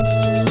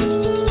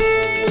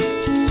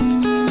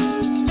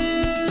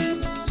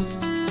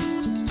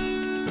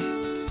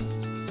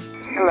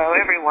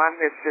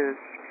This is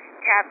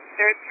Kat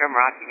Sturz from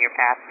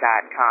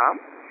RockingYourPath.com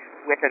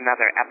with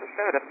another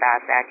episode of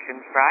Fast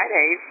Action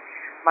Fridays.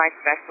 My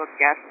special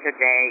guest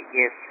today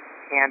is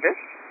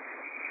Candice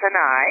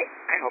Sinai.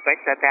 I hope I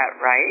said that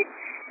right.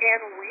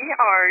 And we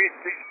are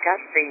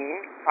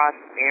discussing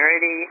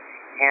prosperity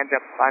and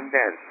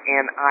abundance.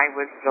 And I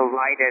was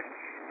delighted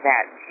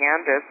that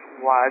Candice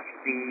was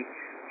the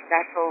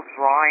special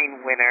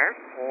drawing winner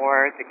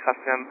for the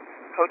custom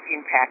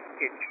coaching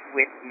package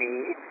with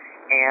me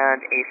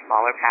and a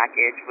smaller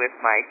package with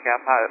my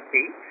chef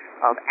hubby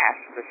of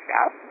Ask the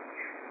Chef.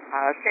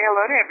 Say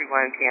hello to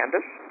everyone,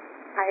 Candice.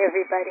 Hi,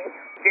 everybody.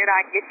 Did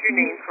I get your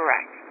name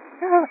correct?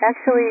 No,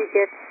 actually,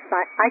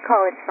 I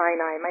call it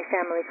Sinai. My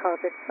family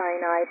calls it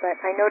Sinai, but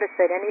I noticed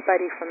that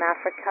anybody from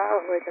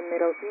Africa or the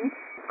Middle East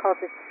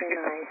calls it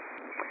Sinai.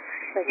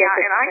 So yeah,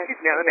 and I did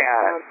know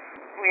that.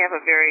 We have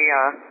a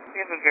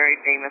very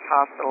famous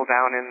hospital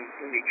down in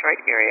the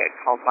Detroit area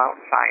called Mount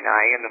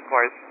Sinai, and of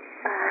course,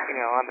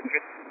 on the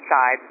Christian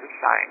side, the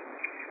sign.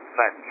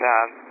 But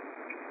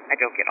I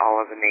don't get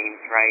all of the names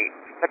right.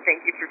 But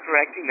thank you for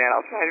correcting that.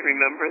 I'll try to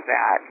remember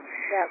that.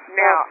 Yeah,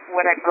 now,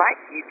 what I'd like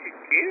you to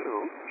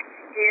do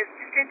is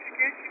just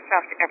introduce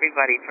yourself to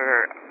everybody.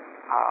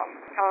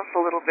 Tell us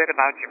a little bit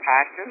about your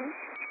passions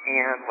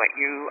and what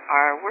you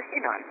are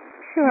working on.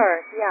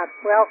 Sure, yeah.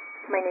 Well,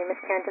 my name is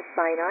Candice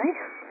Sinai,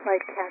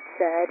 like Kat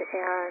said,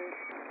 and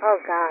oh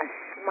gosh,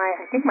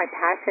 I think my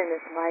passion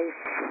is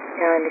life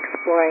and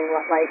exploring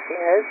what life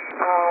is.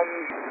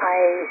 I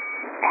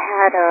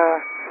had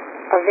a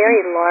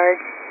very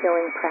large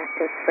healing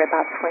practice for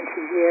about 20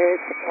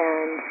 years,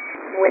 and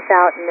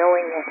without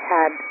knowing it,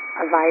 had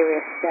a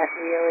virus that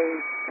really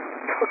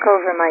took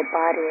over my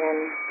body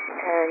and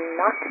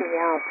knocked me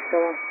out. So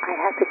I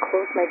had to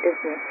close my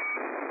business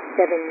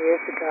 7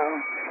 years ago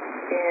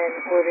in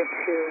order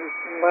to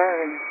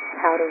learn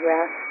how to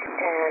rest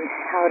and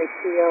how to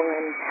heal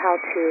and how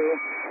to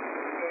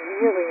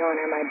really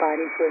honor my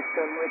body's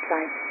wisdom, which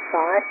I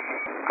thought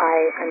I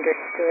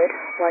understood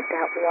what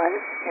that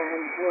was and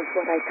was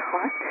what I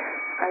taught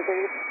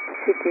others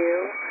to do.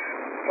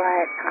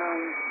 But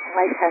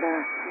life had a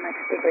much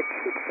bigger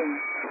teaching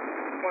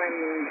for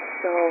me.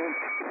 So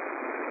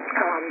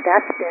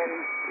that's been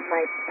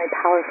my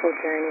powerful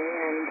journey,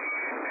 and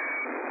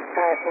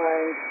that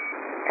was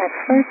at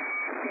first,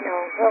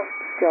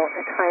 still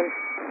at times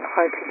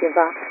hard to give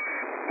up,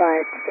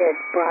 but it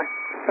brought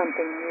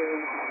something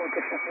new a whole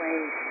different way.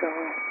 So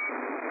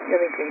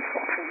really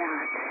grateful for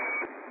that.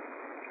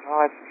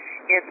 Well,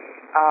 it's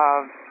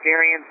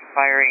very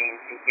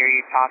inspiring to hear you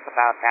talk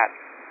about that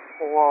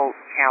whole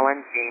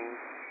challenging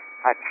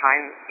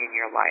time in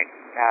your life.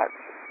 That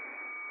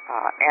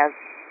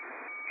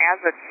as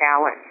a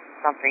challenge,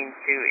 something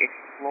to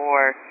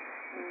explore,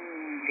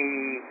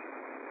 see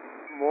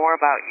more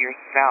about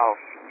yourself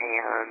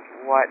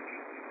and what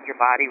your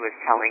body was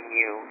telling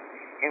you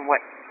and what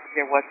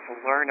there was to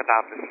learn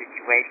about the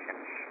situation,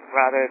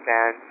 rather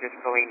than just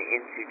going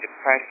into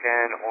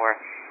depression or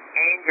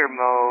anger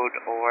mode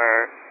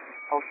or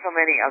so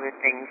many other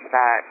things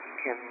that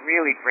can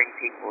really bring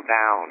people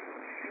down.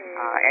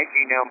 As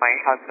you know, my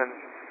husband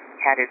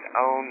had his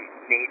own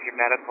major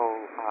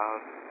medical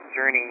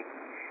journey,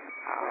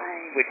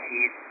 which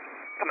he's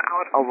come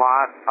out a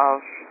lot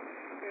of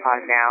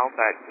now,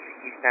 but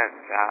he spent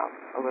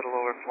a little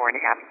over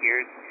 4.5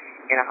 years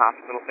in a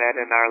hospital bed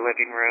in our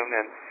living room,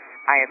 and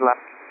I had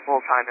left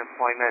full-time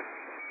employment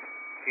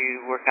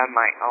to work on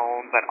my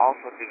own, but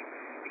also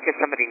because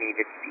somebody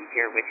needed to be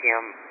here with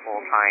him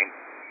full-time.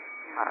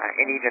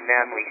 And even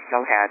then, we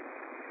still had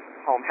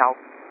home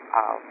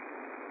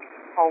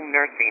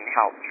nursing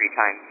help 3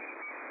 times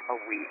a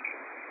week.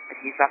 But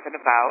he's up and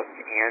about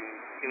and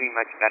doing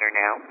much better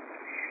now.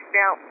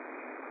 Now,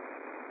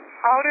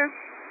 how does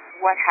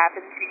what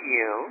happened to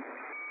you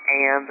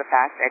and the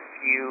fact that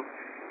you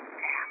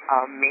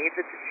made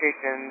the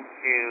decision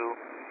to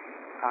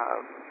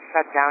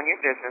shut down your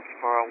business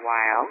for a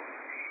while,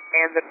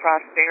 and the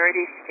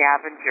Prosperity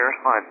Scavenger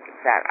Hunt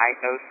that I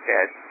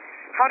hosted,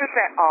 how does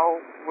that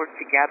all work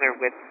together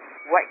with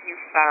what you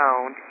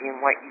found and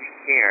what you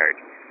shared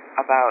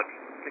about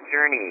the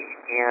journey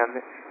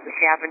and the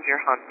Scavenger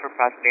Hunt for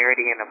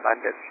Prosperity and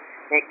Abundance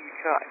that you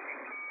took?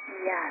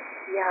 Yes,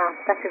 yeah,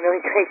 that's a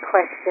really great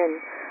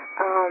question.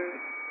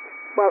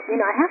 Well,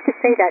 I have to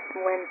say that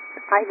when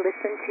I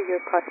listened to your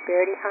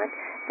Prosperity Hunt,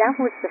 that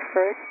was the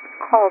first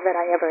call that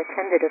I ever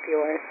attended of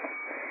yours.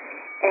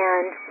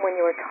 And when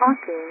you were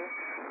talking,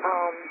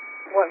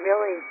 what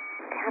really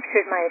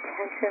captured my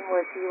attention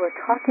was you were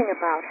talking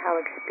about how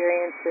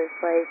experiences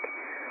like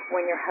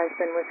when your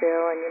husband was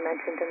ill, and you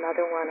mentioned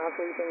another one of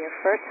losing your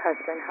first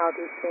husband, how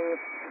these things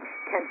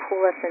can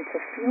pull us into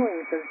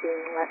feelings of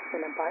being less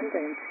than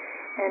abundant.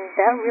 And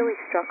that really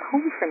struck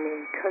home for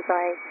me, because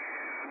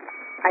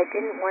I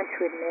didn't want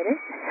to admit it,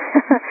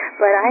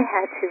 but I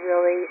had to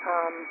really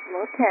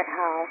look at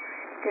how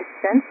this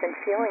sense and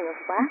feeling of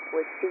lack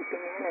was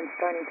seeping in and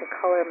starting to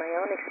color my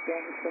own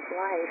experience of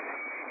life.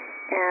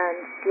 And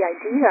the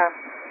idea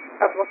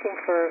of looking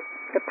for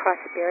the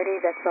prosperity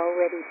that's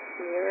already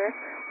here.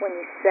 When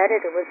you said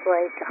it, it was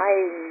like I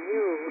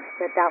knew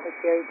that that was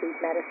very deep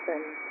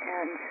medicine.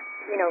 And,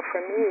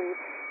 for me,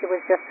 it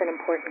was just an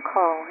important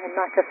call, and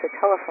not just a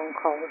telephone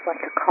call. It was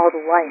like a call to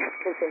life,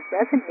 because it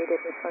resonated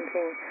with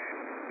something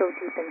so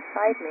deep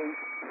inside me.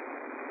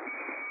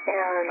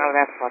 And oh,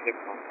 that's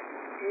wonderful.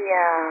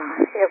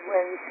 yeah, it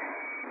was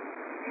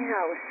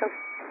so,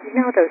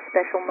 those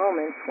special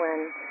moments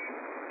when,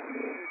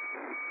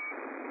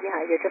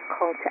 you're just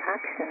called to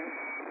action.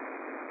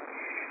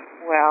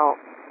 Well,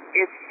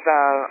 it's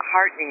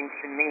heartening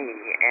to me,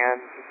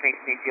 and just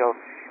makes me feel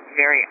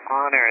very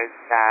honored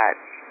that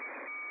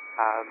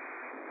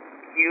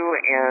you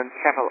and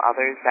several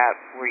others that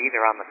were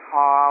either on the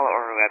call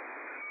or who have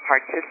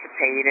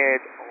participated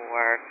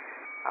or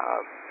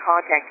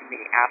contacted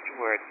me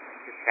afterwards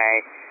to say,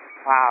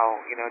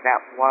 wow,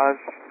 that was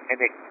an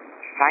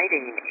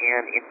exciting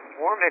and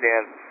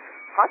informative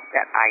hunt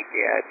that I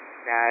did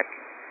that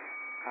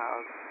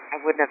I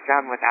wouldn't have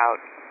done without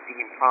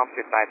being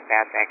prompted by the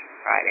Fast Action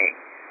Friday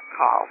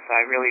call. So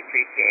I really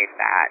appreciate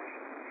that.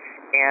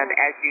 And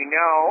as you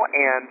know,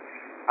 and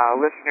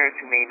listeners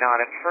who may not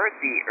have heard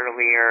the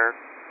earlier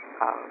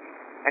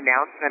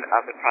announcement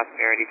of the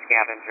Prosperity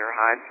Scavenger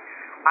Hunt,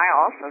 I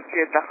also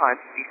did the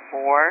hunt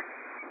before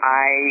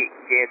I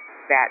did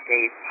that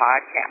day's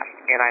podcast,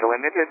 and I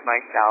limited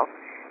myself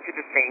to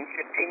the same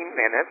 15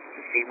 minutes to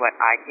see what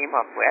I came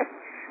up with.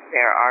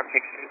 There are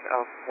pictures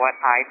of what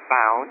I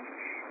found,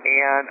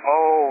 and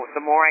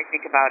the more I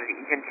think about it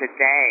even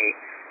today,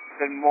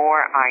 the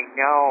more I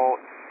know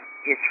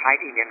is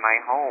hiding in my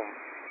home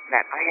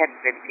that I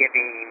hadn't been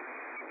giving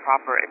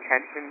proper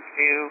attention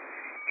to,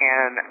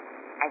 and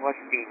I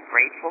wasn't being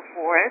grateful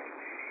for it,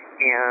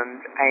 and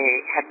I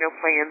had no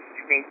plans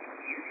to make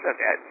use of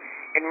it.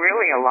 And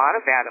really, a lot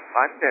of that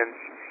abundance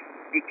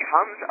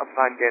becomes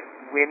abundant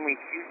when we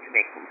choose to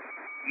make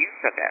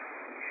use of it.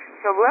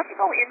 So let's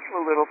go into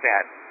a little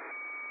bit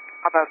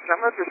about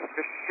some of the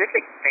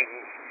specific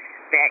things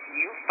that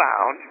you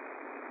found.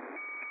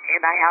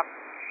 And I have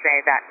to say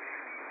that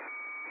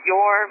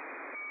your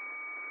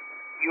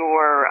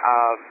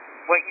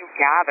what you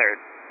gathered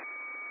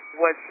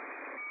was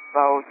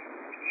both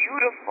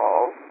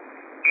beautiful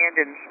and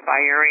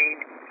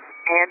inspiring,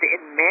 and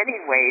in many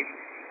ways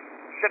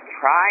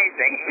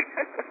surprising.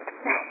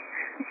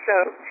 So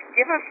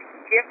give us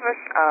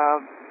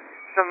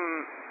some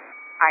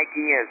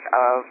ideas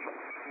of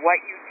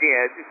what you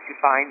did to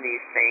find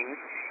these things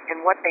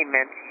and what they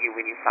meant to you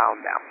when you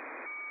found them.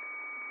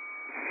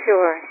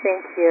 Sure,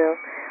 thank you.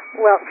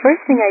 Well,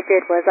 first thing I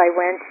did was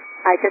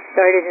I just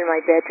started in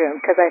my bedroom,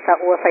 because I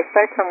thought, well, if I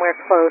start somewhere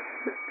close,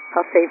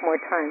 I'll save more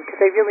time,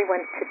 because I really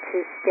wanted to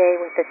stay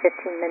with the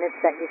 15 minutes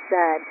that you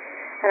said.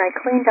 And I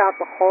cleaned out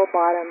the whole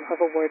bottom of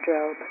a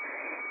wardrobe.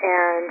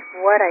 And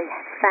what I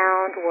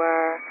found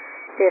were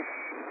this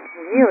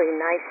really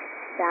nice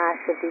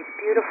stash of these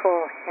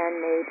beautiful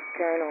handmade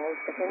journals.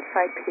 The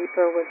inside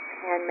paper was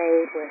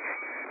handmade with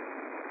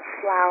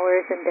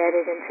flowers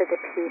embedded into the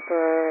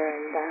paper,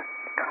 and the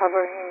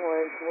covering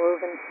was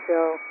woven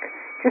silk.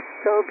 Just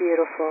so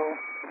beautiful,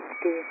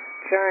 these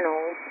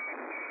journals.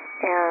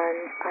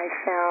 And I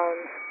found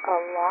a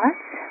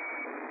lot.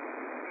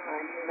 I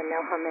don't even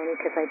know how many,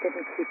 because I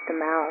didn't keep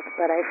them out,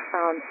 but I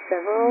found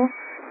several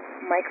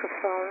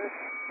microphones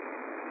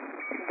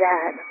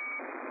that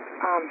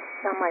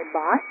some I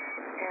bought,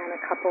 and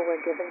a couple were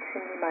given to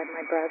me by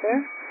my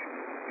brother,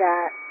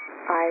 that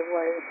I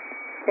was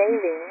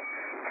saving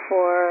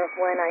for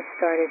when I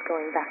started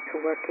going back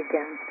to work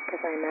again, because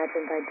I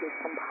imagined I'd do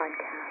some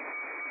podcasts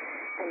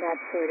and that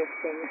sort of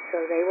thing.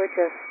 So they were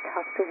just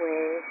tucked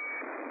away,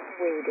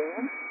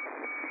 waiting.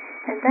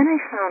 And then I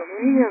found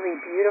really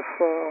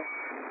beautiful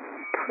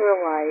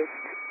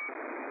pearlized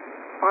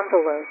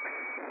envelopes.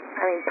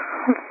 I mean,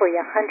 probably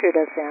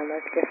 100 of them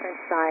of different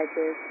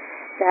sizes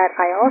that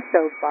I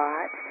also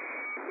bought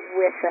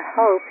with the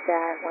hope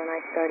that when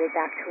I started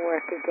back to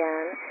work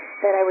again,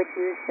 that I would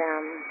use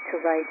them to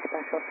write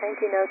special thank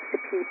you notes to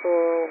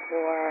people,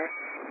 or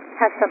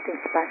have something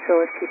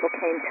special if people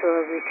came to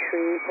a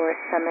retreat or a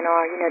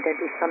seminar. There'd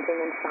be something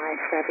inside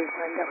for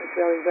everyone that was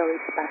really, really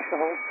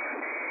special.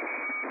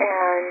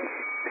 And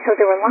so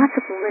there were lots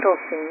of little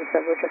things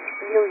that were just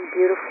really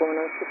beautiful,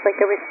 and it was just like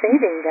I was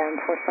saving them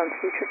for some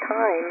future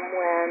time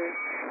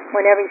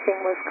when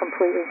everything was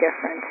completely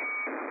different.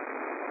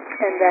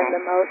 And then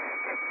the most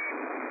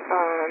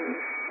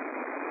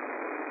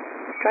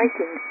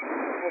striking,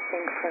 I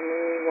think, for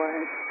me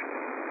was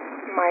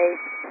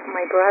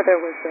my brother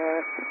was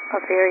a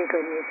very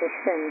good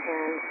musician,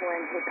 and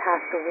when he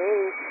passed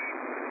away,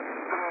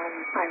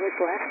 I was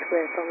left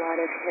with a lot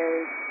of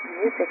his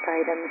music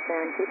items,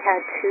 and he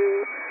had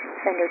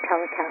 2 Fender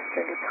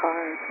Telecaster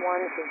guitars.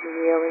 One's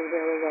really,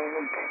 really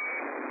old.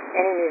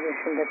 Any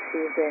musician that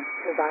sees it,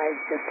 his eyes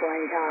just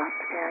light up,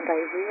 and I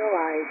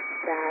realized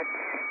that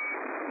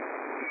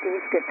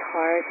these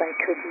guitars I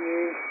could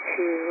use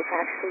to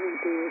actually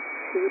do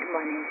seed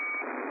money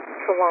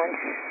to launch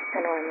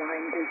an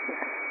online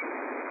business.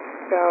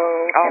 So,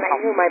 Oh, and I how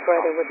knew my wonderful.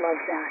 brother would love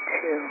that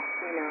too,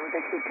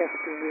 that he'd just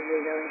be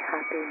really, really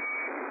happy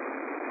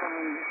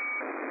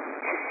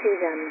to see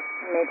them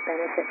make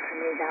benefit for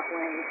me that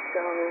way.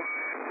 So,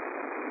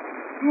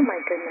 oh my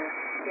goodness,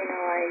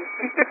 I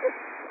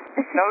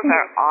Those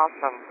are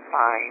awesome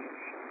finds.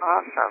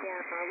 Awesome.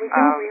 Yeah, we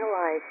don't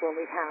realize what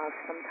we have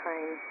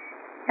sometimes,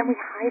 and we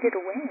hide it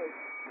away.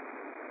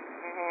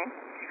 Mm-hmm.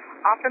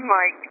 Often,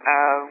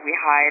 we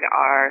hide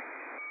our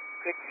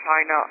good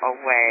china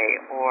away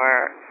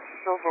or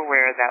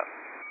silverware that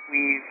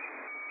we've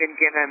been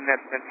given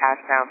that's been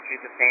passed down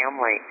through the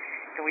family,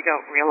 and we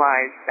don't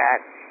realize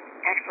that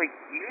actually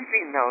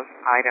using those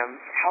items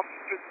helps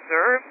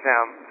preserve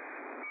them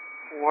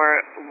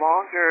for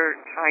longer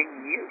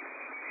time use,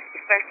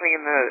 especially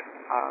in the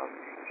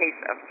case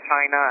of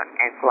china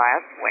and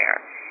glassware.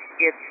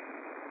 It's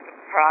the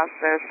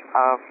process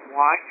of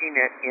washing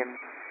it in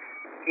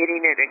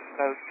getting it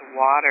exposed to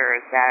water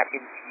that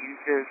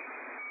infuses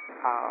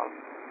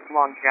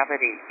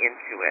longevity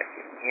into it,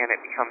 and it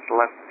becomes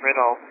less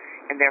brittle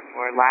and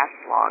therefore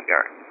lasts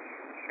longer.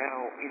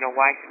 So,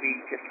 why should we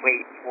just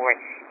wait for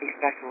a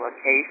special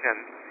occasion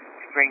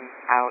to bring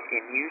out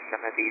and use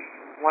some of these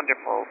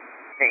wonderful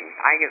things?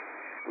 I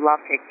love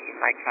taking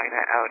my china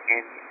out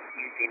and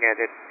using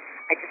it.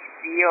 I just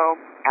feel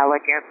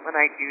elegant when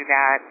I do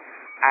that.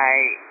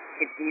 I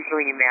can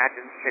easily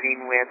imagine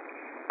sitting with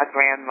a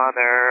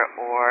grandmother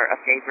or a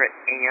favorite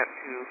aunt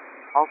who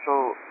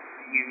also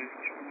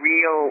used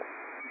real,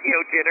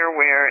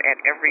 dinnerware at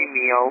every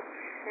meal,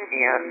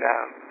 and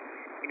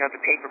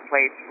the paper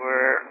plates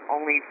were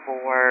only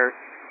for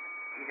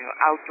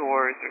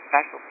outdoors or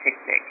special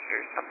picnics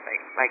or something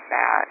like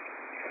that.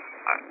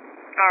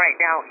 All right,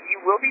 now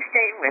you will be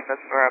staying with us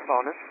for our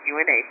bonus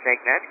Q&A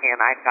segment, and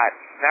I've got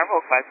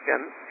several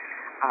questions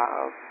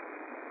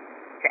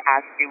to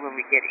ask you when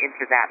we get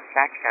into that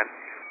section.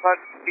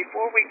 But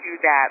before we do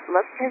that,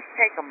 let's just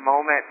take a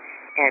moment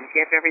and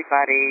give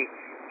everybody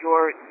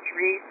your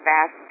 3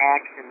 fast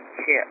action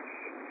tips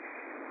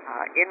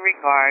in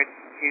regards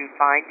to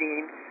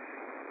finding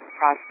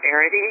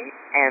prosperity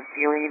and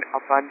feeling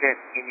abundant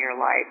in your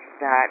life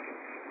that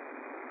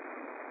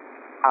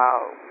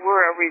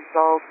were a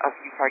result of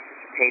you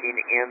participating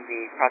in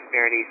the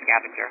Prosperity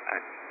Scavenger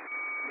Hunt.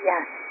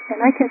 Yes,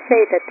 and I can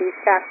say that these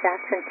fast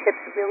action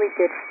tips really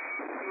did,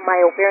 my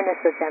awareness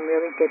of them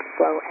really did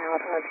flow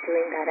out of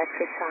doing that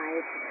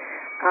exercise.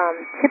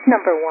 Tip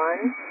number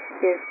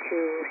 1 is to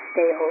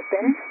stay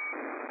open,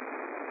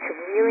 to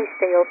really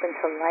stay open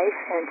to life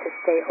and to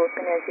stay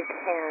open as you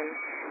can,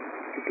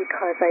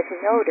 because I've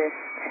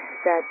noticed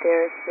that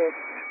there's this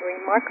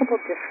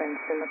remarkable difference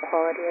in the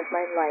quality of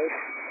my life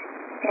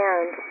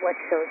and what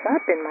shows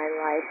up in my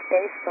life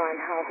based on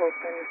how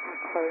open or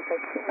closed I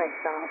keep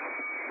myself.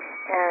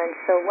 And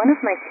so one of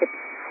my tips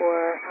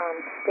for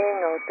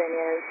staying open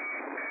is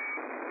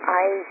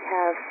I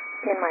have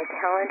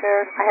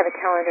a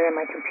calendar in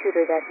my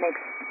computer that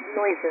makes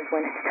noises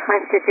when it's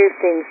time to do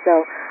things.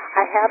 So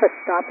I have a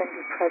stop and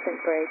be present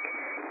break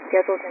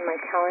scheduled in my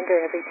calendar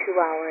every 2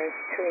 hours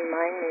to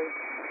remind me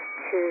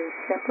to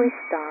simply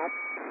stop,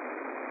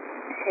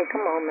 take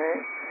a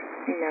moment,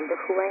 remember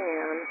who I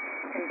am,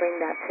 and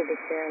bring that to the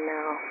here and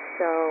now.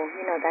 So,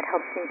 that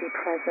helps me be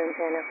present,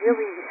 and it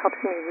really helps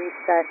me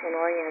reset and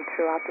orient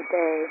throughout the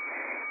day.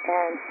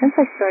 And since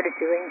I started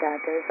doing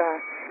that, there's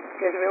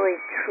really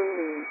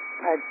truly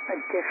a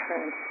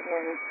difference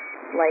in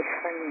life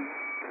for me.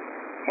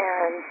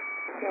 And,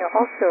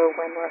 also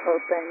when we're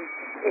open,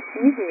 it's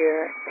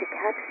easier to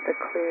catch the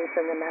clues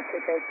and the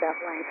messages that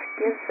life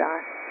gives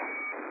us.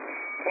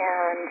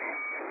 And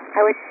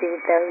I would see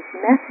those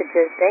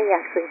messages, they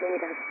actually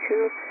lead us to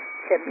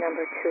tip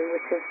number 2,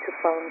 which is to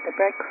follow the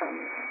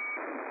breadcrumbs.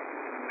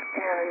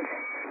 And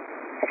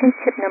I think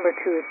tip number 2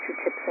 is 2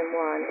 tips in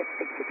 1. It's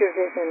to keep your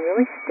vision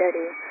really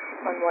steady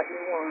on what you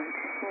want.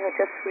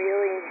 Just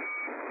really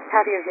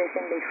have your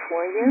vision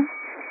before you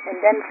and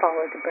then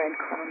follow the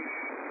breadcrumbs.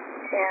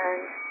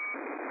 And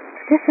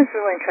this is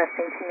really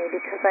interesting to me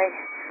because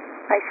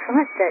I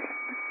thought that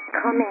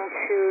coming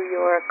to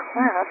your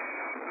class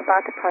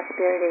about the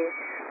Prosperity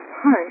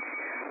Hunt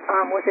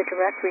was a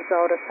direct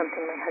result of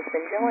something my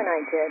husband Joe and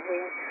I did.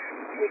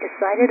 We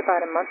decided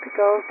about a month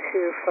ago to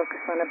focus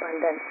on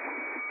abundance.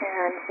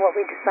 And what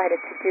we decided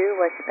to do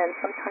was spend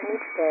some time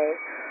each day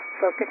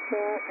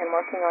focusing and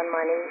working on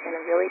money in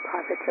a really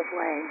positive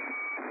way.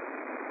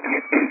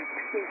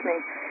 Excuse me.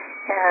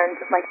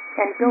 And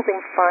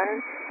building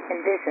fun and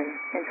vision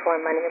into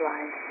our money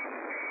lives.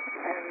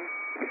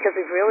 Because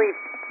we really,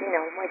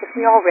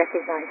 we all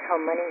recognize how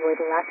money or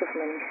the lack of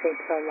money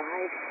shapes our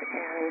lives,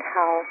 and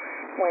how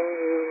when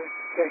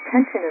your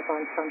attention is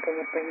on something,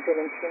 it brings it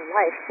into your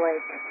life.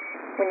 Like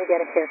when you get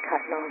a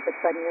haircut and all of a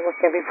sudden you look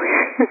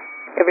everywhere,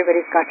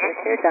 everybody's got their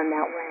hair done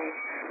that way.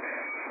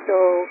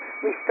 So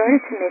we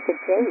started to make a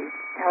date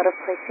out of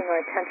placing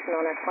our attention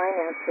on our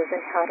finances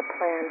and how to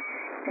plan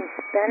and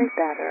spend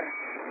better.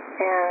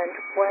 And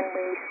when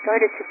we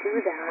started to do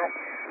that,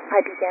 I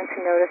began to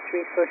notice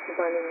resources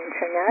on the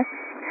internet,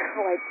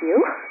 like you.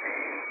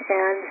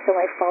 And so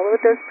I followed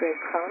those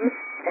breadcrumbs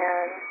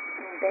and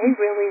they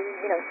really,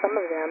 some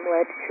of them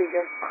led to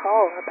your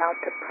call about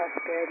the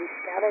Prosperity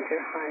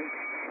Scavenger Hunt.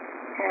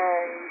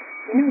 And,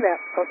 that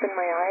opened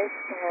my eyes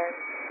and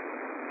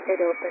it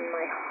opened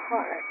my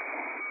heart.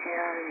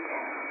 And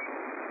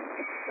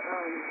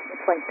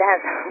it's like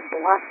that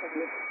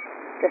blossoms.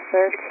 The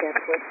third tip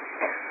was,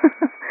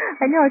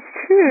 I know it's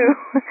true,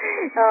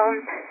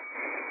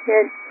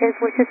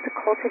 which is to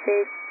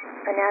cultivate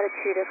an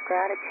attitude of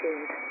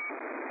gratitude.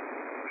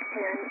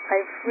 And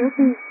I've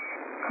really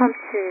come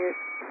to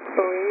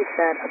believe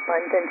that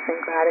abundance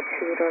and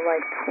gratitude are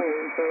like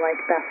twins, or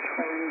like best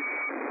friends.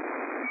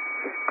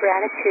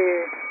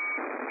 Gratitude,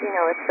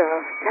 it's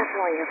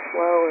definitely a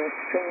flow or a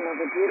stream of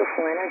a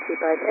beautiful energy,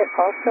 but it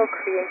also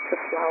creates a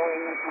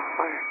flowering of the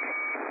heart.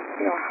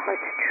 Our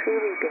hearts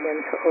truly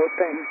begin to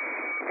open.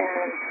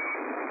 And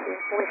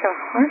with our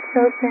hearts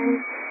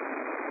open,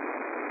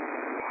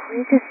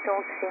 we just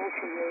don't seem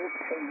to need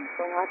things.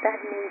 We're not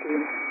that needy.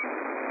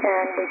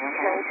 And we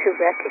tend to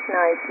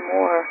recognize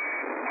more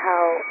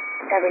how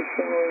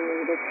everything we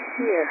need is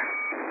here.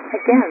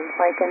 Again,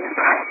 like in the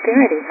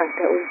prosperity hunt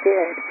that we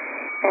did.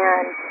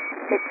 And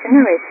it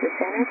generates this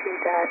energy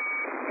that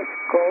it's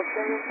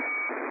golden,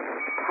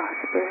 it's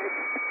prosperous,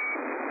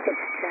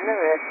 it's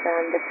generous,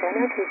 and this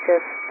energy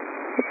just,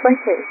 it's like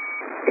it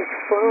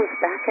flows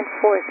back and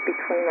forth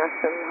between us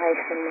and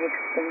life and makes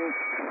things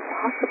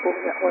possible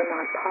that were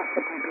not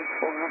possible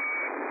before.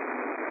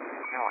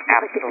 No,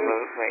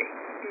 absolutely.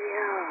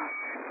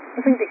 I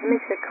think the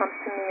image that comes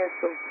to me is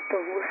the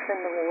woof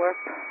and the warp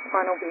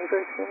on a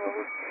weaver's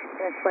loom,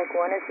 and it's like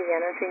one is the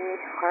energy,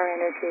 our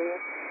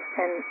energy,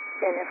 and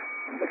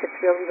if it's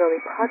really, really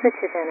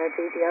positive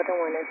energy, the other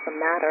one is the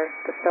matter,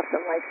 the stuff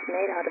that life's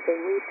made out of. They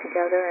weave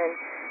together and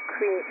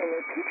create a new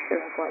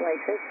picture of what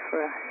life is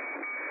for us.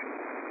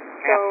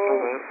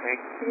 Absolutely.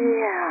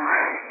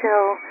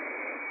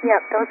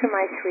 Those are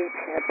my 3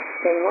 tips.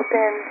 Stay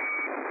open,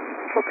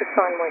 focus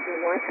on what you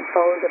want, and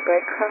follow the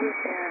breadcrumbs,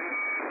 and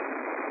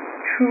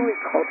truly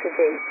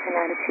cultivate an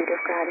attitude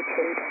of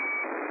gratitude.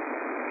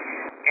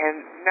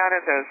 And none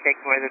of those take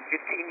more than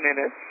 15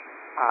 minutes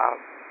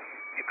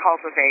to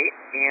cultivate,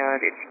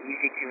 and it's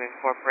easy to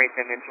incorporate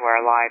them into our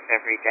lives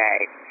every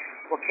day.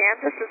 Well,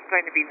 Candice is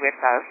going to be with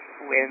us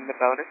in the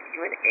bonus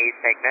Q&A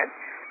segment.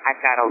 I've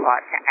got a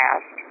lot to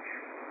ask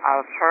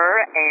of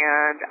her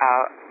and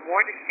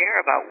more to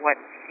share about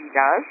what she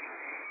does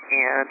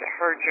and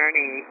her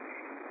journey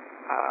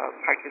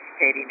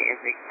participating in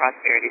the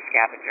Prosperity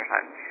Scavenger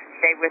Hunt.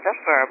 Stay with us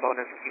for our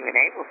bonus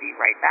Q&A. We'll be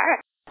right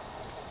back.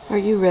 Are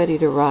you ready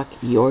to rock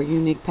your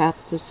unique path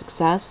to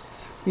success?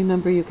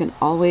 Remember, you can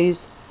always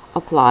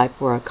apply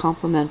for a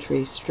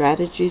complimentary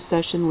strategy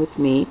session with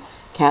me,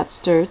 Kat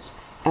Sturtz,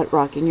 at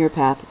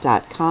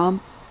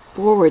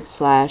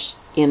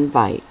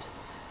rockingyourpath.com/invite.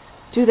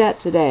 Do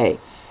that today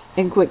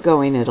and quit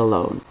going it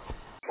alone.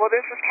 Well,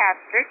 this is Kat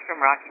Sturtz from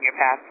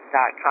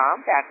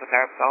rockingyourpath.com, back with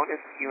our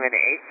bonus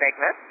Q&A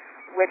segment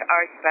with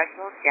our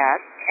special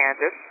guest,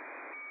 Candice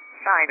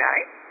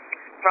Sinai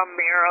from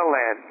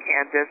Maryland.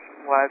 Candice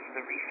was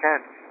the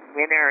recent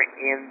winner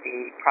in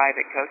the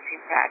private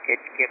coaching package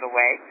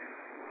giveaway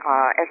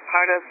as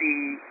part of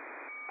the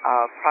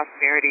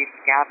Prosperity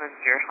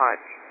Scavenger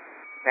Hunt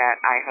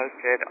that I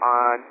hosted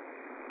on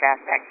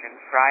Fast Action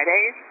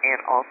Fridays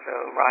and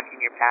also Rocking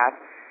Your Path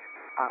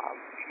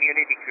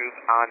community group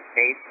on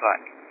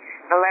Facebook.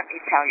 Now let me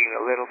tell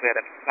you a little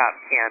bit about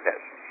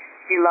Candice.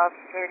 She loves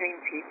serving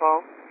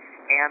people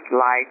and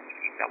life.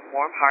 She's a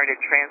warm-hearted,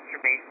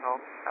 transformational...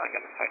 Oh, I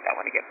got to start that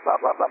one again.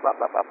 Blah, blah, blah, blah,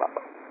 blah, blah, blah,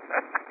 blah.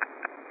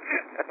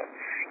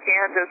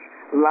 Candice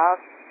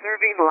loves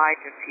serving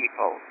life and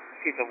people.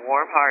 She's a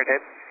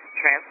warm-hearted,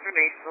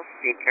 transformational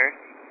speaker,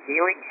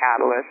 healing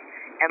catalyst,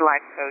 and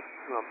life coach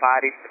who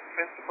embodies the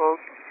principles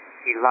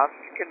she loves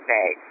to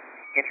convey.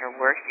 In her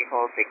work, she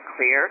holds a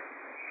clear,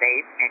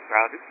 safe, and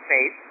grounded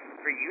space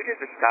for you to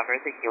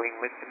discover the healing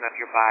wisdom of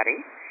your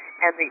body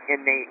and the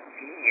innate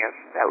genius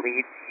that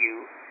leads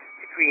you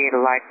to create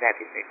a life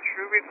that is a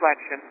true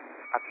reflection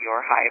of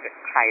your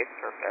highest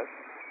purpose.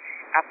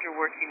 After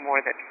working more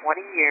than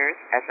 20 years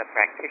as a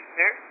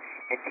practitioner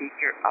and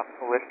teacher of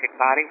holistic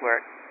body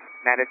work,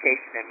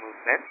 meditation, and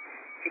movement,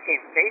 she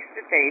came face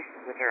to face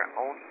with her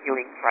own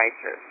healing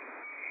crisis.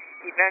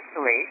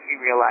 Eventually, she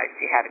realized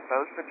she had to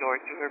close the door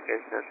to her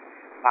business,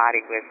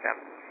 Body Wisdom,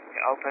 to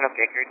open a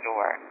bigger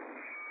door.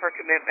 Her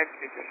commitment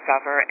to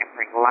discover and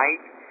bring light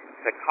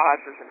to the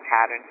causes and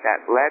patterns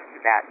that led to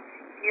that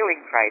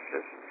healing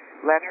crisis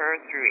led her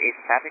through a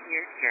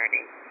 7-year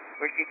journey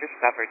where she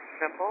discovered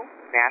simple,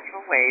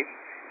 natural ways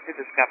to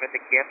discover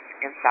the gifts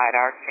inside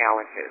our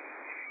challenges.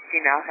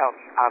 She now helps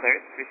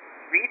others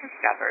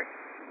rediscover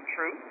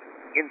truth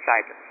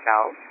inside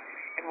themselves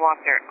and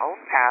walk their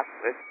own path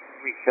with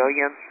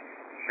resilience,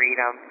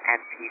 freedom, and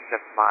peace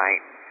of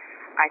mind.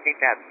 I think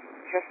that's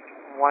just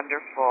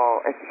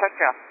wonderful. It's such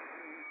an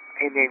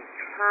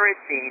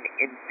encouraging,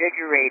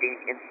 invigorating,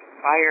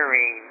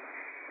 inspiring,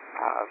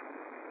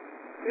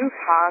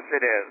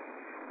 positive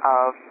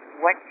of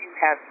what you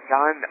have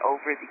done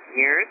over the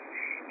years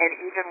and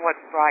even what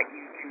brought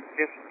you to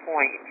this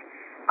point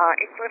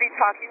including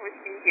talking with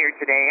me here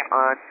today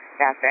on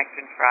Fast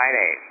Action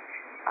Fridays.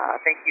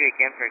 Thank you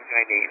again for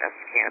joining us,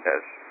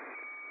 Candice.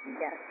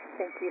 Yes,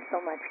 thank you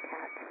so much,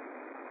 Kat.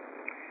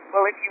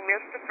 Well, if you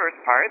missed the first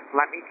part,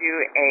 let me do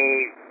a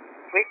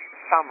quick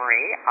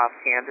summary of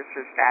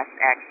Candice's Fast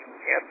Action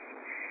tips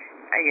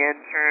in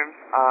terms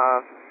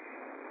of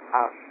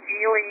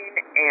feeling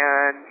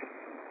and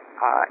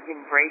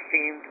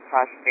embracing the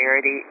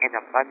prosperity and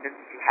abundance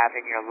you have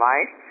in your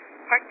life,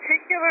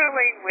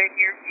 particularly when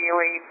you're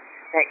feeling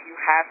that you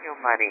have no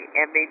money,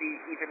 and maybe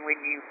even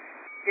when you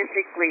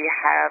physically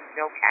have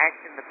no cash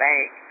in the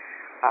bank,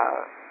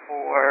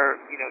 or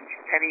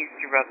two pennies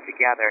to rub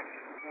together,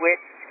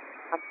 which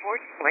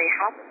unfortunately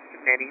happens to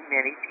many,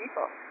 many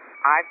people.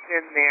 I've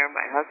been there.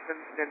 My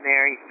husband's been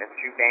there. He's been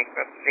through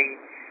bankruptcy,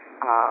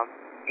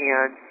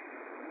 and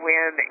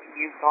when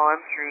you've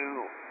gone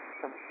through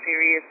some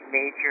serious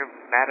major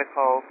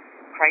medical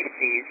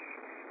crises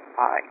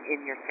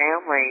in your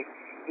family,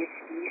 it's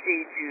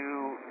easy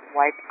to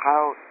wipe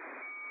out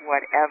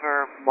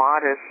whatever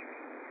modest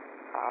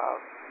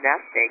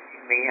nest egg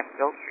you may have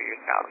built for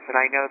yourselves. And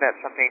I know that's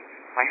something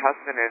my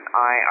husband and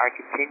I are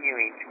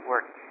continuing to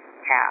work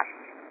past.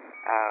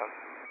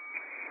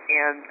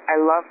 And I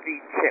love the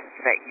tips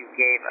that you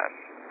gave us,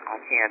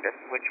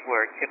 Candice, which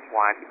were tip 1,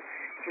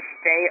 to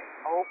stay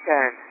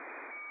open,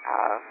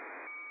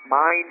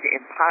 mind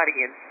and body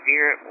and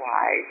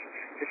spirit-wise,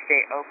 to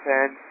stay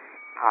open,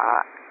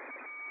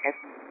 as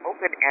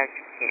open as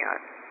you can.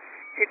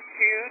 Tip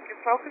 2, to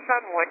focus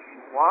on what you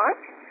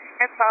want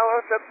and follow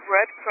the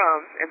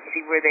breadcrumbs and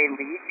see where they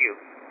lead you,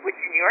 which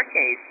in your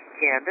case,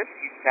 Candice,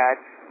 you said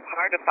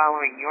part of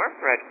following your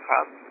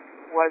breadcrumbs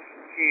was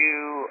to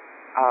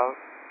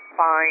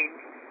find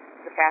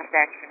the Fast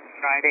Action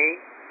Friday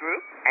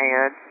group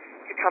and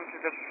to come to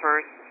the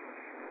first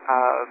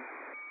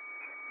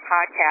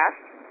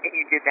podcast, and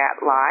you did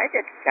that live,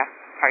 and to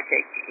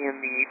partake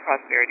in the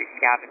Prosperity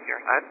Scavenger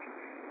Hunt,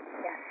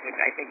 yes, which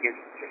I think is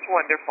just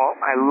wonderful.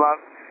 I love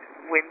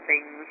when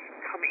things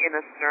come in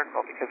a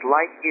circle, because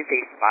life is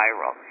a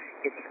spiral.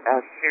 It's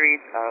a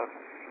series of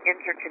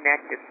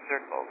interconnected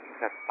circles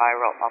that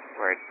spiral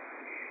upward.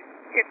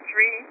 Tip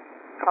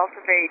 3,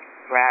 cultivate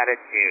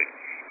gratitude.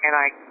 And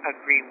I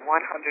agree 100%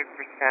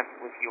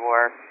 with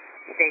your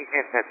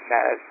statement that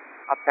says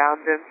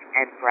abundance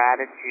and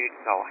gratitude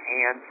go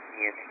hand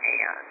in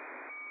hand.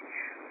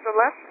 So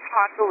let's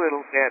talk a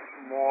little bit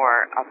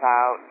more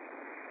about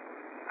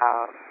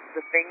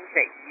the things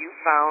that you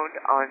found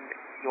on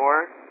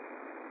your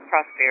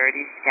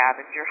Prosperity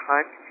Scavenger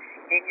Hunt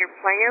and your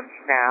plans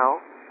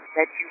now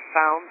that you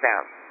found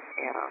them.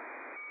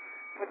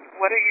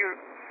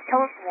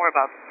 Tell us more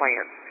about the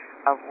plans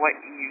of what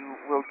you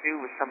will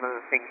do with some of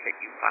the things that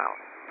you found.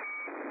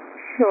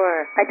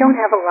 Sure. I don't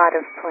have a lot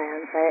of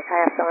plans, I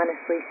have to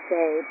honestly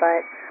say,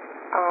 but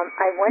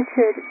I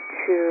wanted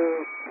to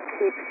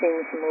keep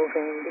things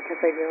moving because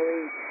I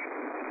really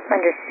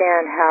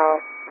understand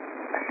how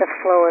the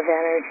flow of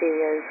energy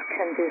is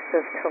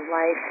conducive to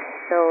life.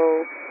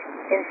 So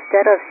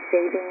instead of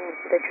saving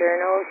the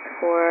journals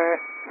for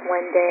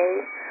one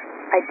day,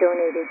 I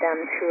donated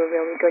them to a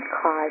really good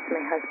cause.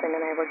 My husband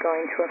and I were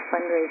going to a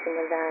fundraising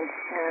event,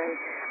 and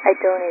I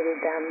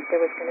donated them. There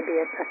was going to be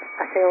a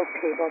sales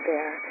table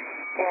there,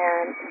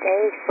 and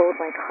they sold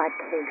like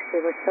hotcakes.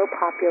 They were so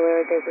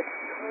popular. They were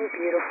so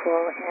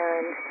beautiful,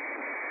 and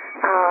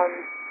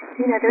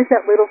there's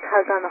that little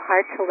tug on the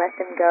heart to let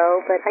them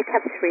go, but I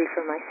kept 3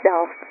 for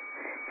myself.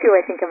 2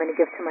 I think I'm going to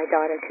give to my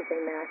daughter because they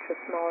match a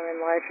smaller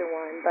and larger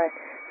one. But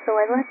so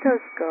I let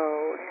those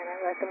go, and I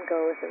let them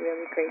go with a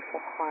really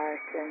grateful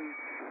heart, and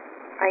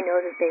I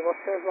know that they will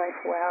serve life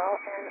well.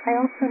 And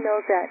I also know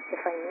that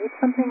if I need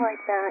something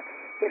like that,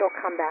 it'll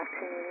come back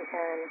to me,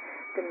 and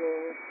the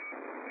means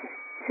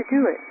to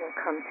do it will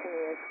come to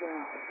me as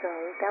well. So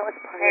that was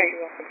part of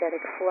the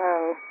energetic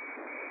flow.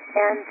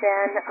 And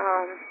then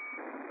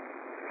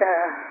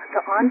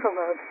the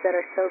envelopes that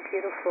are so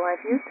beautiful,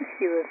 I've used a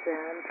few of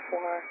them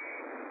for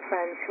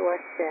friends who are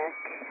sick,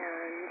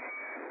 and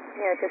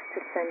just to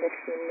send a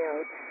few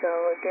notes. So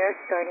they're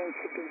starting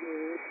to be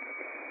used,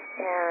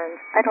 and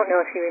I don't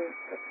know if you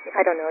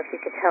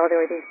could tell,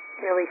 there were these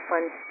really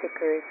fun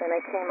stickers, and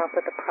I came up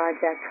with a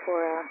project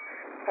for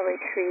a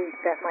retreat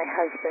that my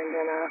husband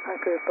and a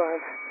group of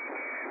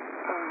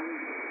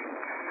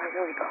not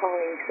really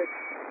colleagues,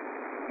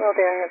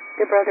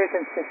 they're brothers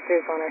and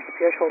sisters on our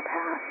spiritual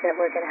path, that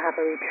we're going to have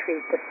a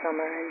retreat this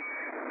summer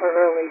or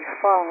early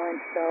fall,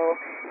 and so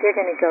they're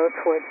going to go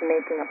towards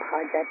making a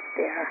project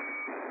there.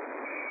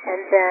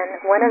 And then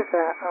one of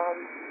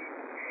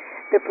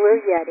the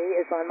Blue Yeti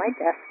is on my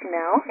desk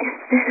now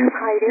instead of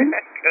hiding.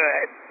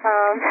 Good.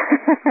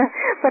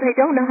 But I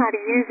don't know how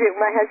to use it.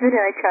 My husband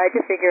and I tried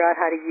to figure out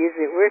how to use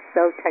it. We're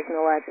so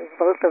technological,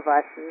 both of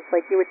us. It's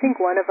like you would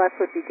think one of us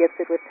would be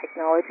gifted with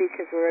technology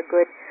because we're a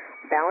good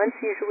balance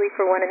usually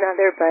for one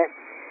another, but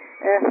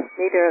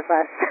neither of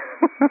us.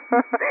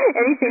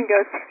 Anything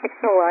goes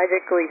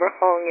technologically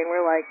wrong, and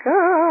we're like,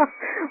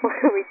 what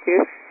do we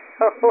do?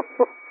 So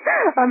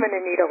I'm going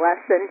to need a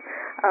lesson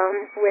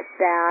with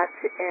that.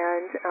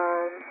 And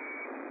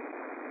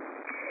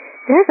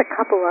There's a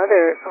couple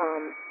other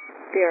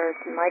there's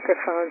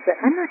microphones that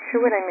I'm not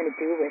sure what I'm going to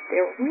do with.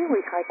 They're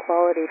really high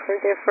quality.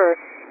 They're for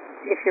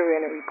if you're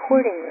in a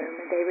recording room,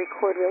 and they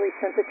record really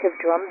sensitive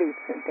drum beats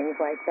and things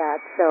like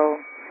that.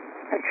 So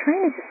I'm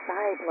trying to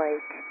decide,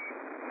 like,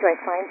 do I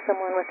find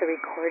someone with a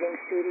recording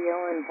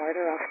studio and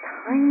barter off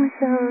time with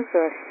those,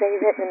 or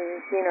save it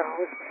and,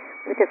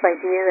 with this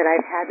idea that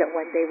I've had that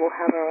one day we'll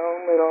have our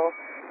own little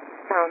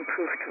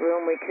soundproofed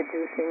room we could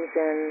do things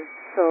in.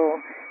 So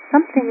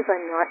some things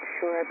I'm not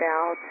sure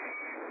about.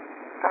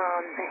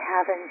 I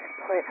haven't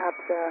put up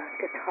the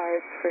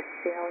guitars for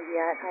sale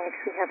yet. I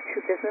actually have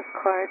 2 business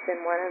cards,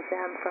 and one of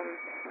them from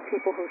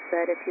people who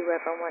said, if you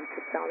ever want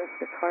to sell this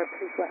guitar,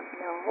 please let me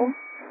know.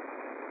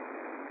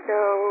 So,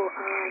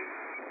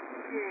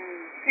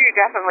 So you're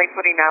definitely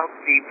putting out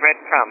the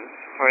breadcrumbs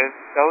for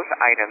those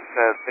items,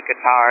 the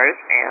guitars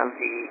and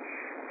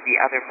the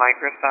other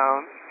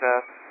microphones, the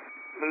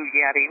Blue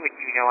Yeti, which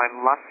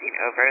I'm lusting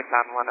over. It's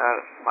on one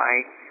of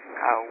my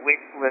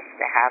wish lists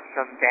to have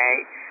someday.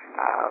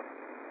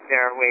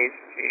 There are ways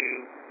to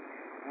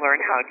learn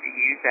how to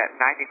use it,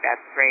 and I think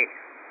that's great.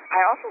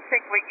 I also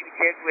think what you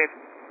did with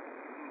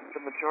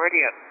the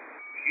majority of,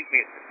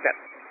 that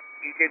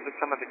you did with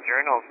some of the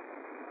journals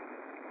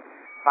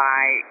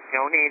by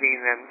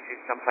donating them to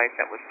someplace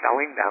that was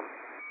selling them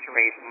to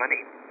raise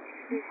money.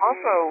 Mm-hmm.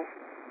 Also,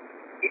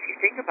 if you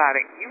think about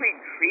it, you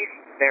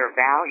increased their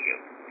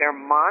value, their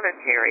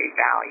monetary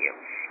value,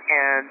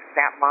 and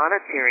that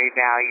monetary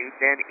value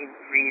then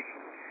increased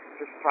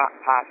the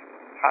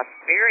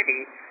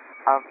prosperity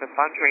of the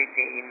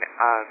fundraising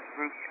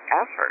group's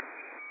efforts.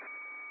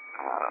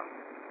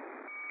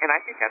 And I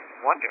think that's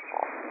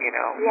wonderful,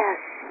 Yes,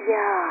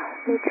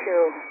 yeah, me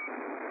too.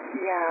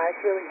 Yeah, I was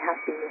really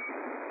happy.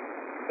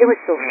 It was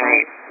so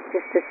nice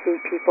just to see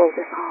people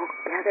just all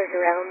gathered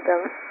around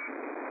them.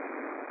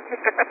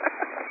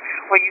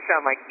 Well, you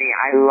sound like me.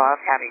 I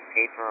love having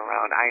paper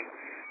around. I'm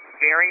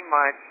very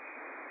much,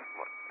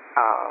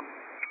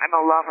 I'm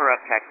a lover of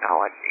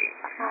technology,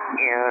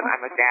 and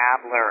I'm a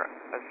dabbler.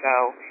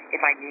 So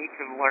if I need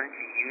to learn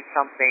to use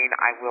something,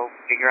 I will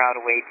figure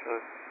out a way to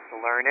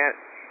learn it.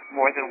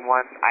 More than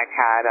once, I've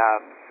had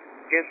a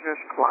business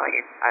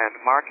client and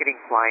marketing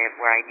client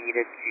where I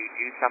needed to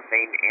do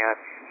something, and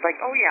it's like,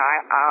 oh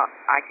yeah,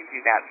 I can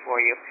do that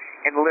for you.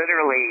 And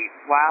literally,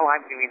 while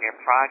I'm doing their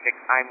project,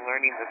 I'm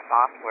learning the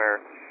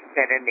software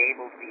that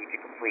enables me to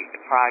complete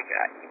the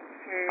project.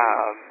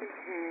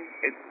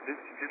 It's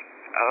just,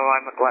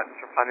 I'm a glutton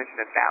for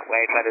punishment that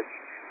way, but it's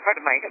part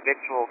of my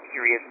habitual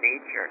curious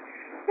nature.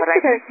 But I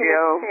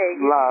still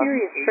love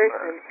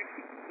paper.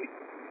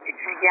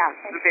 Yes,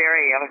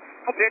 very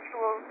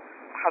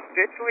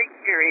habitually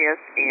curious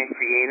and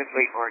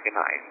creatively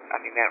organized. I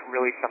mean, that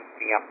really sums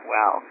me up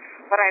well.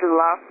 But I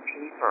love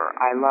paper.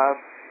 I love,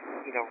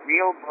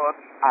 real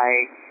books.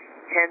 I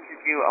tend to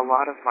do a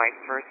lot of my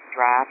first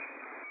drafts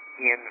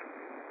in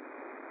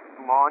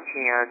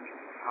longhand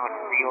on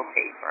real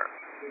paper.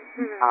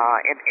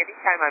 And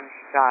anytime I'm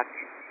stuck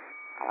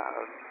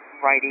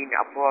writing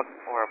a book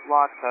or a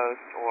blog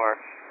post or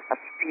a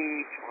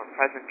speech or a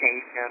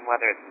presentation,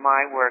 whether it's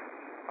my work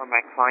or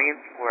my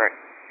client's work,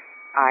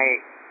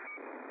 I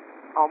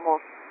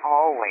almost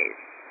always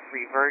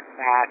revert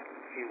back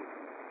to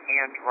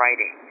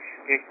handwriting.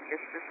 There's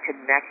just this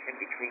connection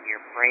between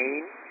your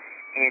brain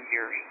and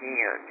your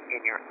hand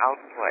and your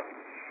output.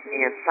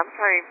 And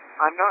sometimes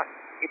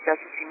it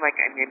doesn't seem like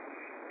I'm in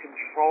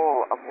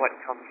control of what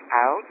comes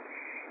out.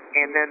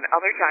 And then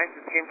other times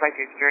it seems like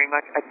there's very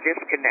much a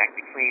disconnect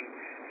between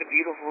the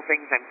beautiful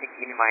things I'm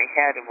thinking in my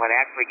head and what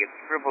actually gets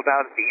scribbled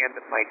out at the end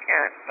of my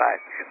pen. But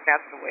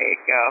that's the way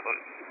it goes.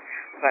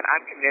 But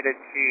I'm committed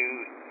to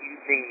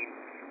using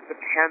the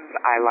pens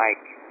I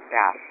like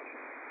best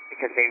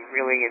because they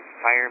really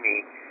inspire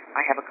me.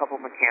 I have a couple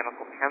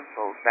mechanical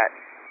pencils that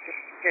just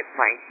fit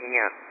my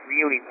hand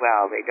really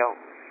well. They don't,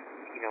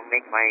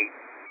 make my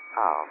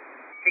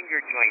finger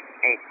joints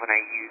ache when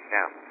I use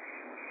them.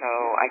 So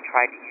I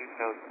try to use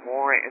those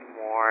more and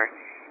more,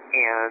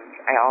 and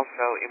I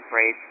also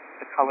embrace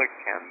the colored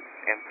pens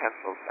and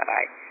pencils that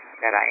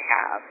I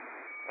have.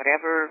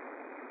 Whatever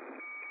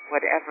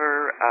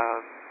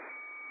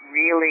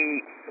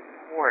really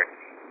supports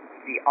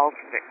the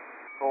ultimate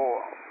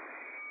goal.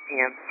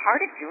 And part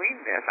of doing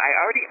this, I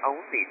already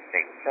own these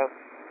things, so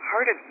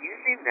part of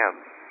using them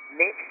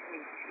makes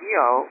me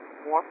feel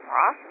more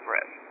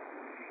prosperous.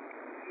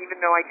 Even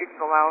though I didn't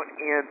go out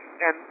and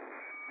spend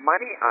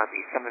money on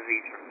these. Some of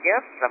these were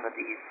gifts, some of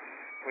these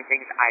were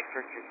things I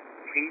purchased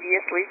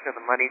previously, so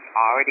the money's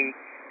already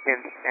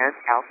been spent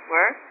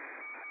elsewhere.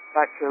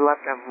 But to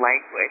let them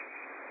languish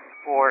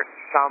for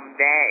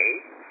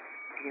someday,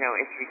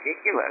 it's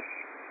ridiculous.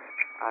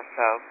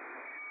 So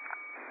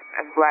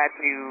I'm glad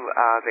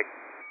that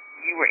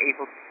you were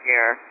able to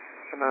share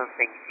some of the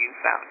things you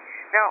found.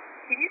 Now,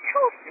 can you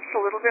tell us just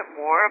a little bit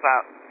more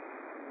about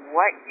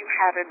what you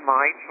have in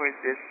mind for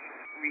this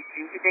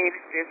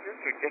rejuvenated business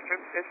or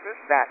different business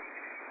that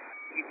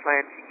you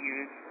plan to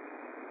use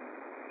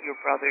your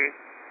brother's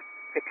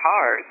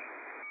guitars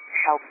to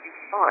help you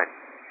fund?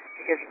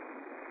 Because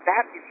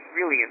that is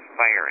really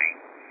inspiring.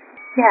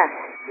 Yes,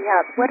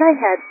 yeah. What I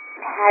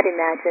had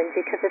imagined,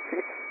 because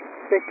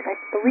I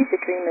believe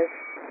the dream is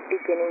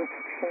beginning to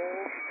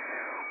change,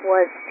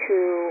 was to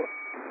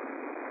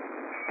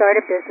start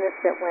a business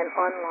that went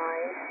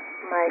online.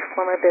 My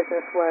former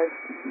business was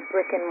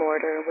brick and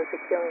mortar, was a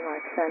healing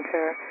arts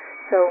center,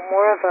 so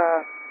more of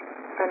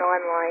an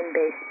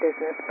online-based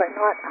business, but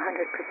not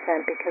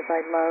 100% because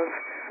I love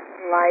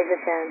live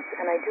events,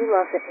 and I do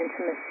love the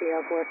intimacy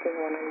of working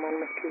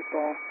one-on-one with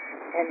people.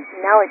 And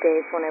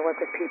nowadays, when I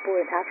work with people,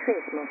 it actually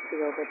is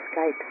mostly over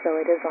Skype, so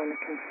it is on the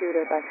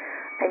computer, but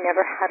I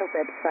never had a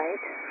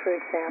website, for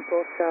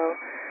example, so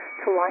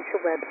to launch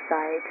a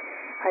website,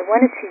 I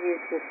wanted to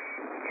use this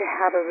to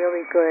have a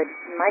really good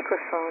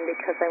microphone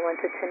because I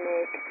wanted to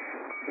make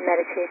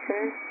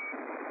meditation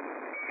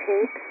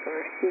tapes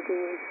or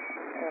CDs,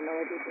 I don't know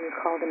what you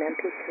call them,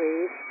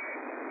 MP3s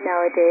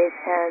nowadays,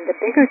 and the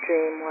bigger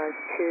dream was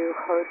to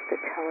host a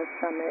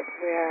telesummit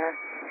where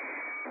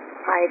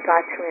I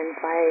got to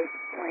invite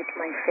like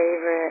my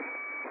favorite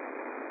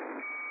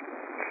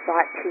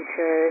thought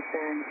teachers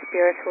and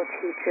spiritual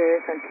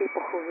teachers and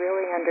people who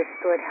really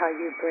understood how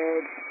you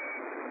bridge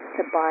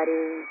the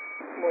body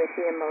with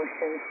the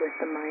emotions, with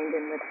the mind,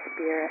 and with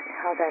spirit,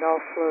 how that all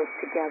flows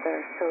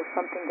together. So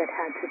something that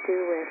had to do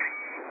with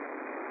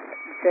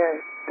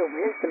the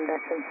wisdom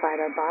that's inside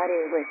our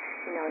body, which,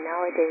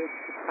 nowadays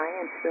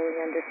science really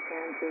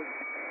understands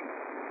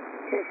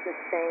is the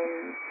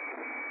same.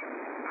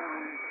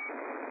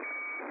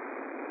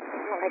 I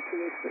don't like to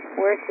use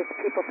words that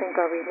people think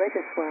are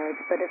religious words,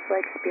 but it's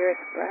like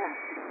spirit's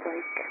breath. It's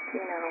like,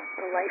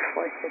 the life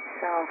force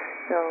itself.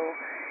 So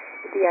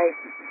the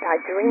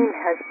dream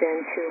has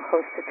been to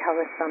host a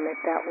telesummit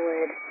that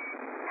would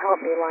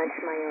help me launch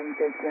my own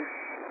business.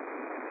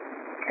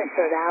 And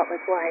so that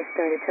was why I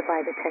started to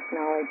buy the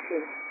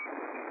technology.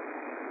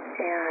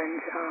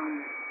 And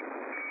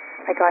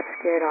I got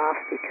scared off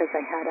because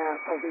I had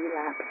a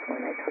relapse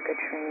when I took a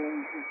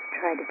training and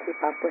tried to keep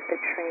up with the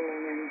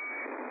training and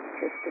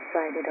just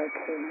decided,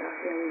 okay, not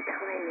really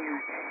time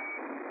yet.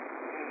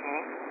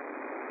 Mm-hmm.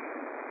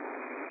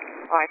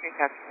 Oh, I think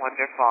that's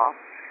wonderful.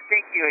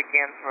 Thank you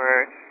again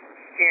for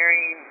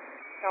sharing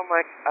so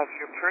much of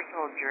your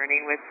personal journey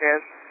with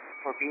this,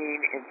 for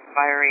being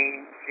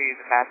inspiring to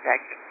the Fast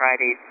Action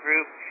Fridays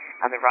group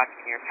and the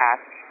Rocking Your Path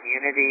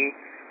community.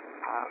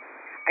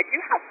 I do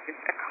have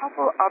just a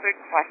couple other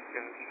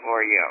questions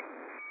for you,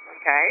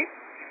 okay?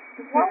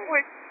 Mm-hmm. What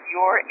would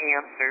your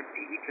answer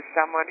be to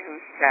someone who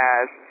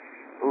says,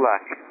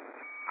 look,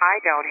 I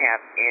don't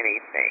have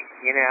anything,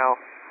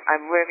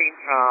 I'm living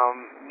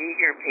from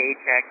meager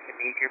paycheck to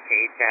meager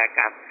paycheck,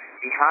 I'm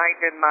behind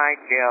in my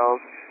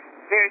bills,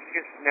 there's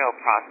just no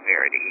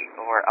prosperity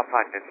or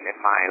abundance in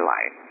my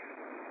life.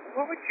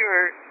 What would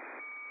your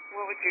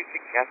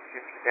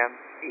suggestion to them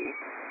be?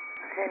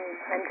 And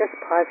I'm just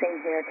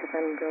pausing here because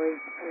I'm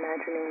really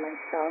imagining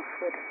myself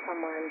with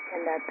someone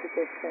in that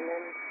position.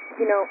 And,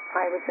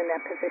 I was in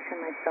that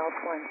position myself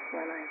once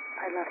when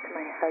I left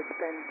my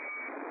husband.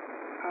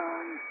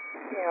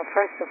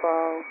 First of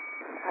all,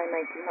 I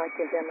might not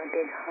give them a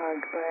big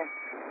hug, but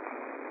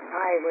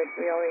I would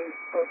really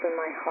open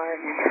my heart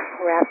and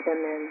wrap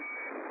them in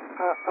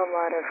a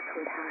lot of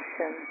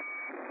compassion.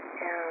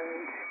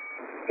 And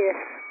if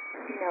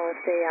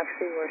they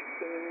actually were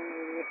seeing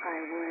me, I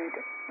would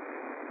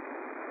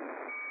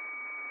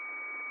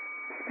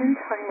spend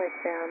time with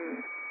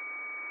them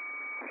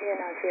in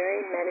a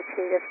very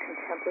meditative,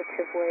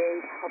 contemplative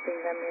way, helping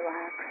them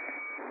relax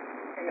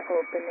and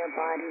open their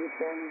bodies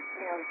and,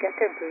 get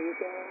their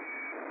breathing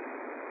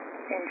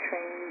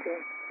entrained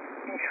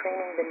and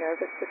training the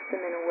nervous system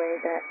in a way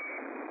that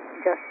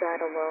just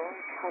that alone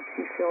helps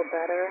you feel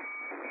better.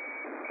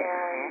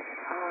 And,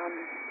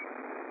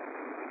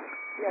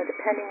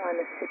 depending on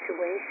the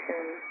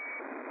situation,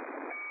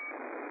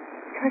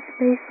 touch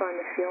base on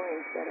the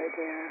feelings that are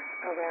there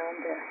around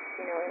this,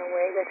 in a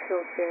way that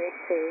feels very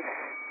safe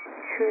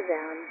to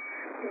them.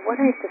 What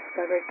I've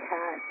discovered,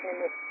 Kat,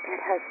 and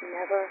it has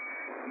never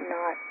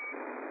not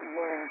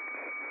worked,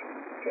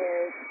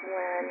 is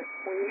when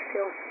we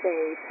feel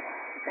safe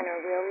and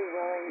are really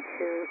willing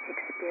to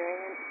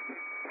experience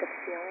the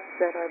feelings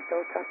that are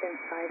built up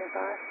inside of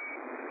us.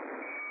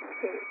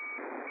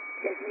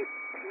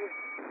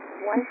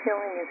 One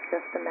feeling is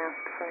just a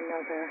mask for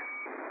another.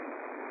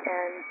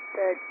 And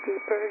the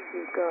deeper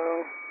you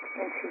go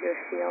into your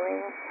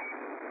feelings,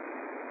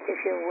 if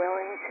you're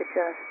willing to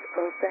just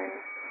open,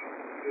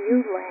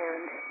 you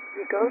land.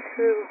 You go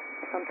through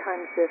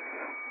sometimes this,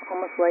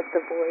 almost like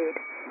the void.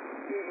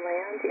 You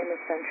land in the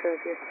center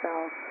of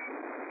yourself.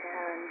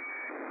 And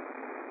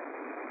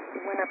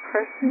when a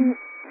person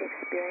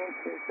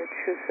experiences the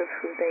truth of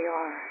who they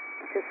are,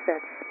 just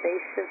that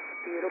spacious,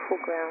 beautiful,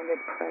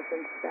 grounded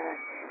presence that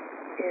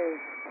is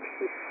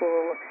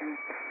peaceful and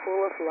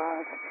full of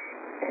love,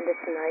 and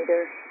it's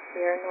neither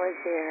here nor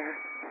there.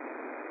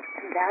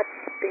 And that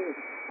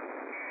space,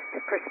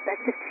 the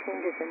perspective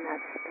changes in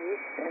that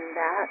space, and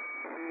that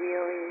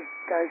really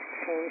does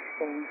change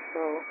things.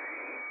 So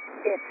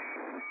it's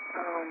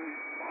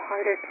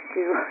harder to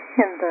do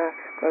in the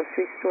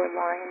grocery store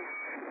line,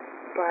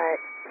 but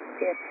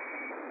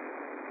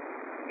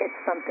it's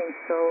something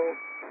so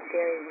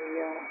very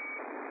real.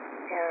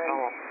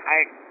 And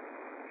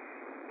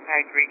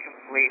I agree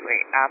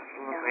completely.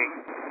 Absolutely.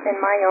 Yeah. And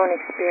my own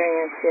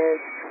experience is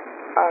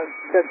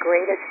the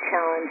greatest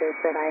challenges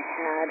that I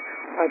had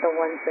are the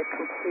ones that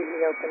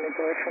completely opened the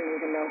door for me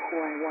to know who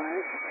I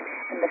was.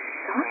 And the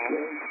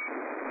shocking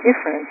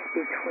difference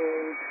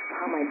between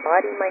how my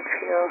body might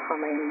feel, how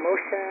my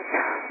emotions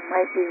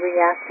might be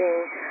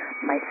reacting,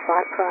 my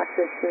thought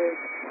processes,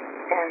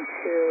 and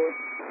to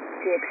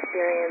the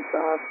experience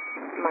of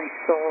my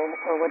soul,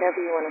 or whatever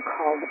you want to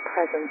call the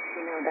presence,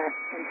 that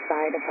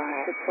inside of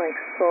us. It's like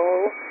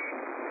soul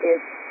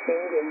is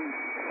singing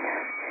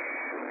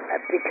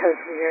because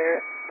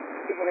we're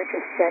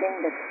just shedding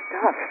this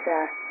stuff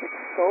that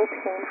it's so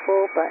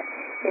painful, but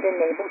it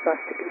enables us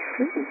to be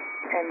free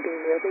and be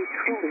really,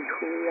 truly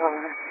who we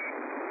are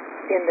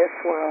in this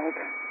world.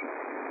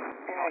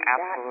 And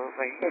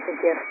absolutely. That is a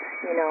gift,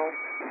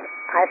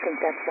 I think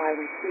that's why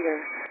we're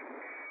here.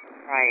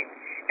 Right.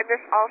 And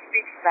this all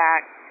speaks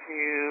back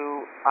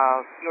to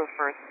your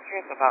first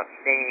tip about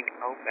staying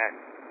open.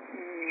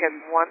 Because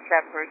once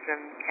that person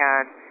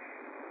can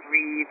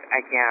breathe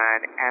again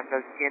and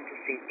begin to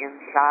see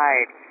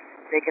inside,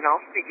 they can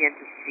also begin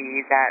to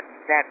see that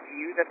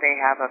view that they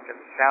have of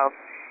themselves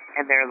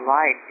and their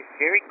life is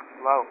very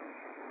close.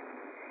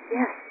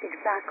 Yes,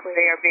 exactly.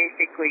 They are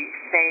basically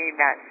saying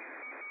that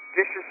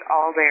this is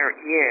all there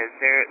is.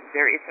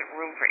 There isn't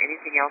room for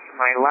anything else in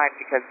my life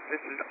because this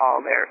is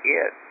all there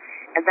is.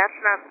 And that's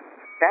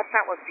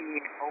not what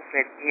being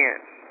open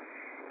is.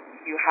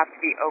 You have to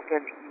be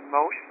open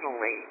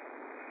emotionally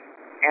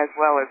as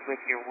well as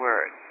with your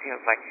words.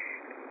 It's like,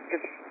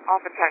 because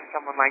oftentimes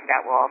someone like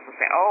that will also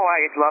say, "Oh,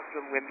 I'd love to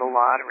win the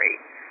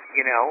lottery."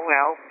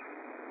 Well,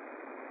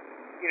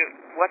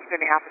 what's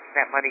going to happen to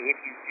that money if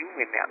you do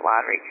win that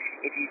lottery?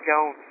 If you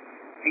don't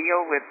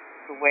deal with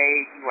the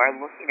way you are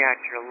looking at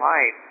your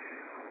life,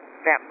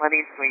 that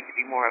money is going to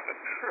be more of a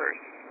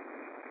curse,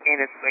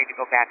 and it's going to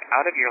go back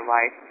out of your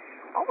life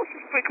almost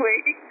as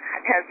quickly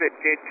as it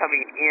did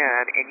coming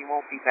in, and you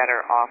won't be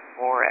better off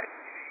for it.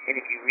 And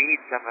if you read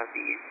some of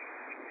these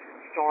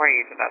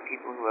stories about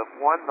people who have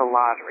won the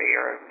lottery,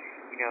 or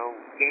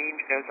game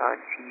shows on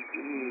TV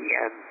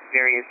and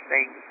various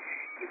things,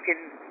 you can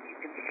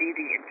see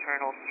the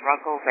internal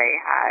struggle they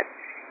had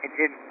and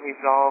didn't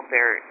resolve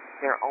their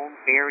own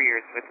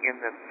barriers within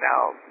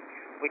themselves,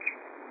 which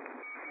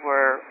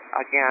were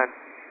again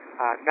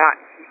not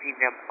keeping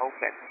them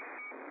open,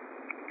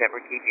 that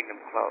were keeping them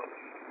closed.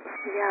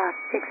 Yeah,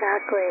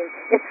 exactly.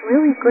 It's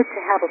really good to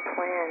have a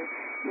plan,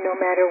 no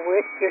matter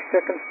what your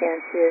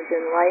circumstance is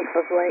in life,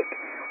 of like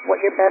what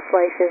your best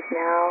life is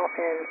now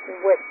and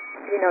what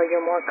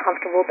your more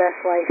comfortable best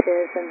life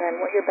is, and then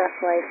what your best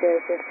life is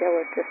if there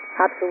was just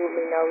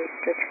absolutely no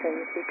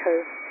restrictions.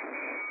 Because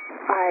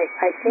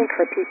I think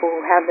for people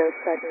who have those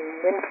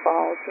sudden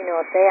windfalls,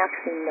 if they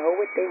actually know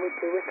what they would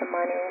do with the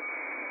money,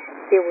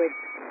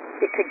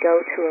 it could go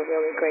to a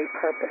really great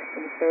purpose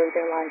and serve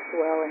their lives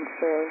well and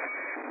serve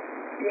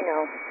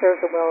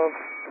the will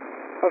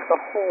of the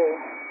whole.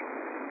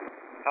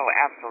 Oh,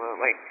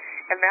 absolutely.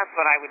 And that's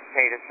what I would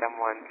say to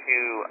someone,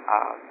 too,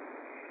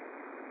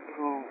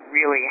 who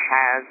really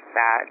has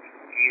that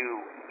view,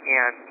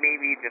 and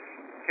maybe the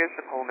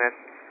physicalness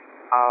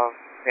of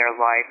their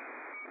life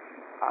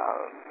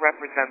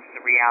represents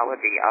the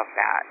reality of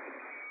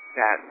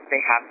that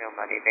they have no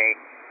money, they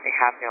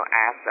have no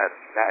assets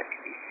that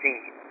can be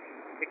seen.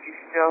 But you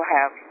still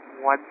have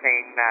one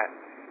thing that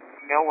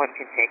no one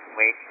can take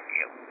away from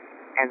you,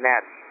 and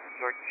that's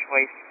your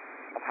choice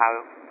of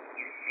how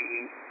you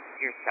see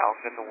yourself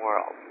in the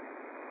world.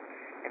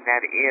 And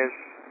that is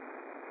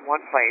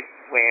one place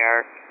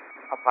where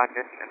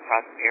abundance and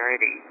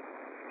prosperity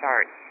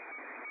starts,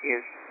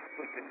 is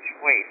with the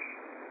choice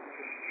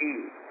to see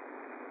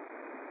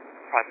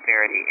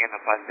prosperity and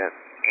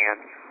abundance and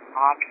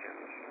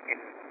options. And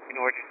in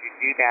order to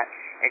do that,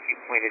 as you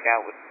pointed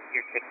out with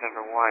your tip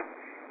number 1,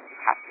 you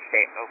have to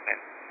stay open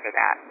for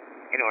that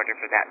in order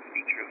for that to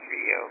be true for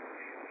you,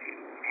 to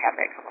have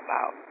that come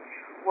about.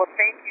 Well,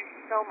 thank you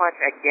so much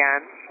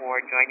again for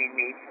joining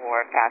me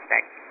for Fast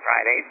Action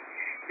Fridays.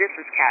 This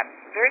is Kat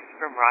Sturz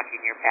from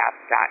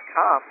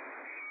RockingYourPath.com,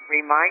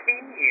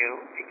 reminding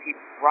you to keep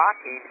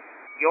rocking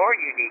your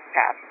unique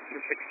path to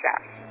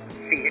success.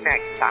 See you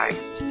next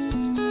time.